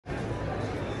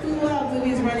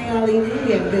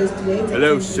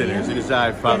Hello, sinners. It is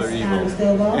I, Father Evil,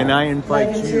 and I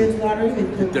invite you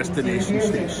to Destination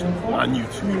Station on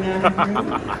YouTube.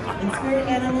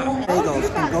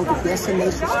 Bagels and go to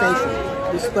Destination Station.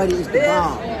 This buddy is the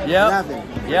bomb. Yep. Love him.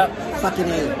 Yep. Fucking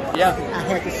A. Yep. I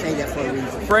had to say that for a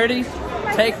reason. Freddie,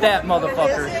 take that,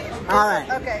 motherfucker. All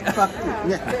right. Okay. Fuck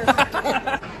you.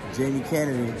 Yeah. Jamie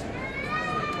Kennedy.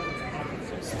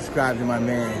 Subscribe to my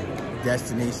man,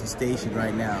 Destination Station,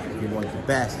 right now. If you want the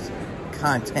best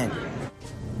content.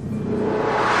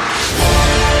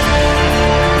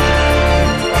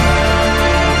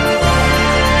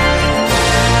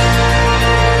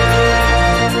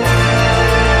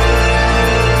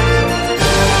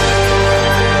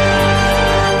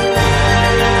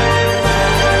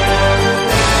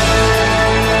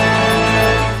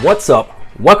 What's up?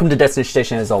 Welcome to Destination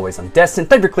Station. As always, I'm Destin.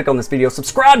 Thank you for clicking on this video.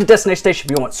 Subscribe to Destination Station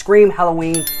if you want Scream,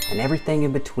 Halloween, and everything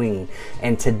in between.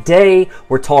 And today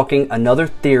we're talking another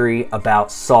theory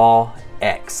about Saw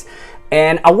X.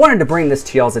 And I wanted to bring this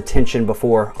to y'all's attention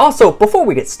before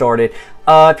we get started.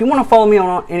 If you want to follow me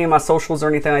on any of my socials or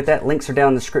anything like that, links are down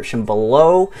in the description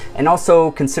below. And also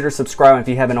consider subscribing if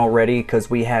you haven't already, because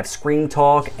we have Scream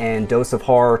Talk and Dose of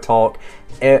Horror Talk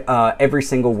every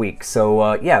single week.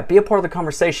 So yeah, be a part of the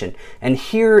conversation. And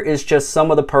here is just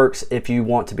some of the perks if you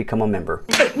want to become a member.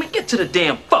 Let me get to the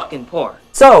damn fucking part.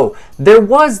 So there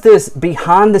was this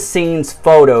behind the scenes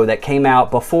photo that came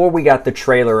out before we got the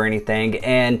trailer or anything.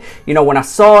 And you know, when I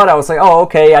saw it, I was like, oh,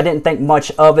 okay, I didn't think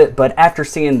much of it. But after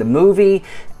seeing the movie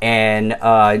and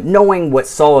knowing what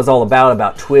Saw is all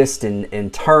about twists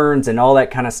and turns and all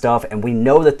that kind of stuff, and we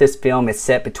know that this film is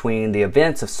set between the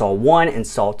events of Saw 1 and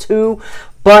Saw 2,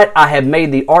 but I have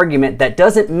made the argument that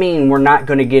doesn't mean we're not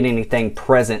going to get anything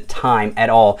present time at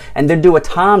all, and then do a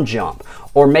time jump.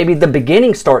 Or maybe the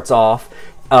beginning starts off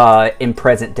in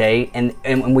present day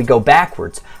and we go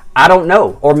backwards. I don't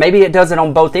know. Or maybe it does it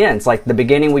on both ends. Like the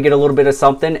beginning we get a little bit of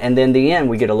something, and then the end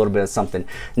we get a little bit of something.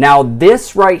 Now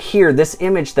this right here, this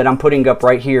image that I'm putting up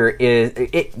right here,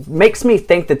 it makes me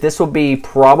think that this will be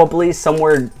probably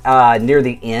somewhere near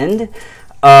the end.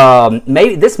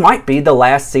 Maybe this might be the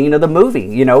last scene of the movie.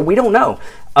 You know, we don't know.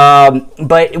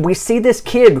 But we see this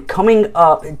kid coming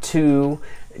up to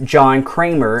John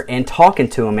Kramer and talking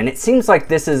to him, and it seems like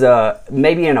this is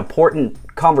maybe an important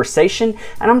conversation,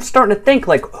 and I'm starting to think,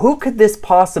 like, who could this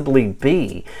possibly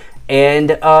be?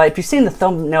 And if you've seen the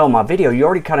thumbnail of my video, you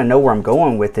already kind of know where I'm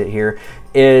going with it. Here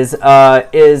is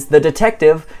the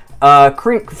detective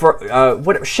Shink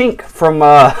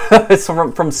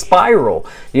from Spiral.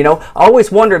 You know, I always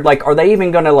wondered, like, are they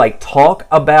even gonna like talk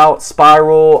about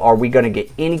Spiral? Are we gonna get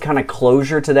any kind of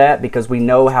closure to that? Because we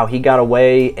know how he got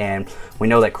away, and we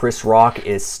know that Chris Rock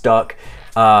is stuck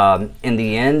in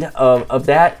the end of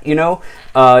that, you know.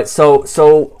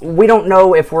 So we don't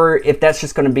know if that's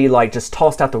just going to be like just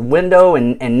tossed out the window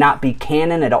and not be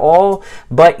canon at all.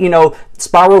 But you know,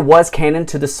 Spiral was canon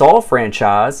to the Saw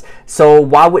franchise, so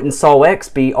why wouldn't Saw X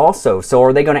be also? So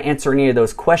are they going to answer any of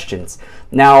those questions?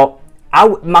 Now,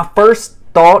 my first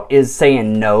thought is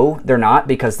saying no, they're not,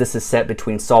 because this is set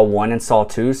between Saw 1 and Saw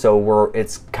 2, so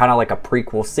it's kind of like a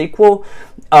prequel sequel.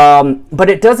 But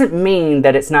it doesn't mean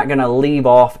that it's not going to leave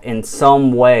off in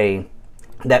some way,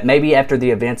 that maybe after the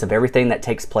events of everything that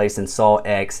takes place in Saw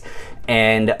X,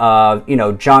 and you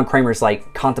know, John Kramer's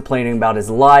like contemplating about his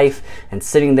life and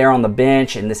sitting there on the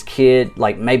bench, and this kid,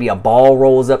 like, maybe a ball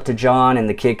rolls up to John and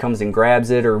the kid comes and grabs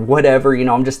it or whatever, you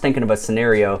know. I'm just thinking of a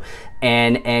scenario,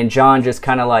 and John just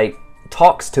kind of like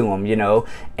talks to him, you know,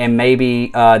 and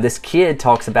maybe this kid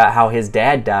talks about how his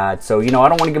dad died. So, you know, I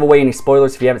don't want to give away any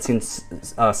spoilers if you haven't seen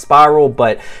Spiral,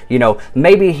 but, you know,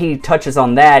 maybe he touches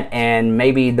on that, and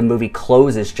maybe the movie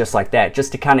closes just like that,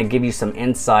 just to kind of give you some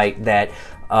insight that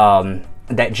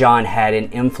that John had an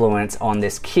influence on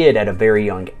this kid at a very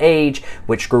young age,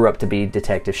 which grew up to be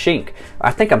Detective Shink.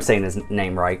 I think I'm saying his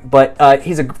name right, but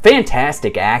he's a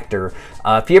fantastic actor.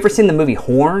 If you ever seen the movie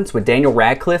Horns with Daniel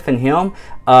Radcliffe and him,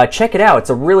 check it out. It's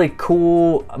a really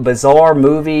cool, bizarre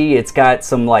movie. It's got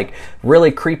some like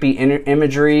really creepy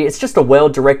imagery. It's just a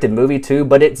well-directed movie too,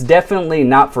 but it's definitely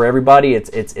not for everybody.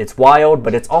 It's wild,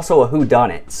 but it's also a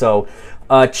whodunit. So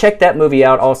check that movie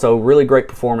out. Also, really great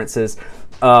performances.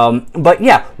 But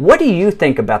yeah, what do you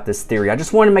think about this theory? I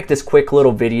just wanted to make this quick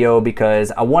little video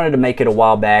because I wanted to make it a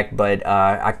while back, but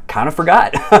I kind of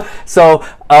forgot. So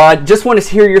just want to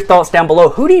hear your thoughts down below.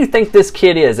 Who do you think this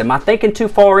kid is? Am I thinking too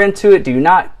far into it? Do you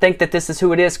not think that this is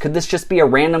who it is? Could this just be a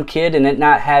random kid and it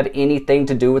not have anything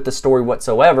to do with the story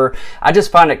whatsoever? I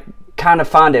just find it kind of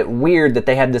find it weird that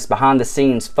they had this behind the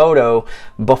scenes photo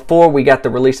before we got the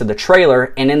release of the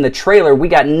trailer, and in the trailer we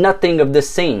got nothing of this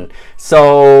scene.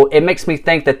 So it makes me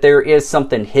think that there is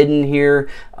something hidden here.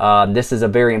 This is a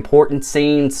very important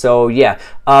scene. So yeah,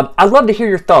 I'd love to hear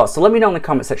your thoughts, so let me know in the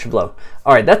comment section below.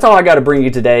 All right, that's all I got to bring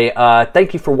you today.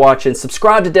 Thank you for watching.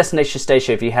 Subscribe to Destination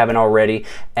Station if you haven't already,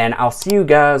 and I'll see you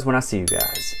guys when I see you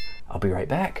guys. I'll be right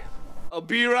back. I'll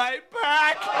be right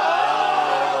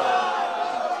back.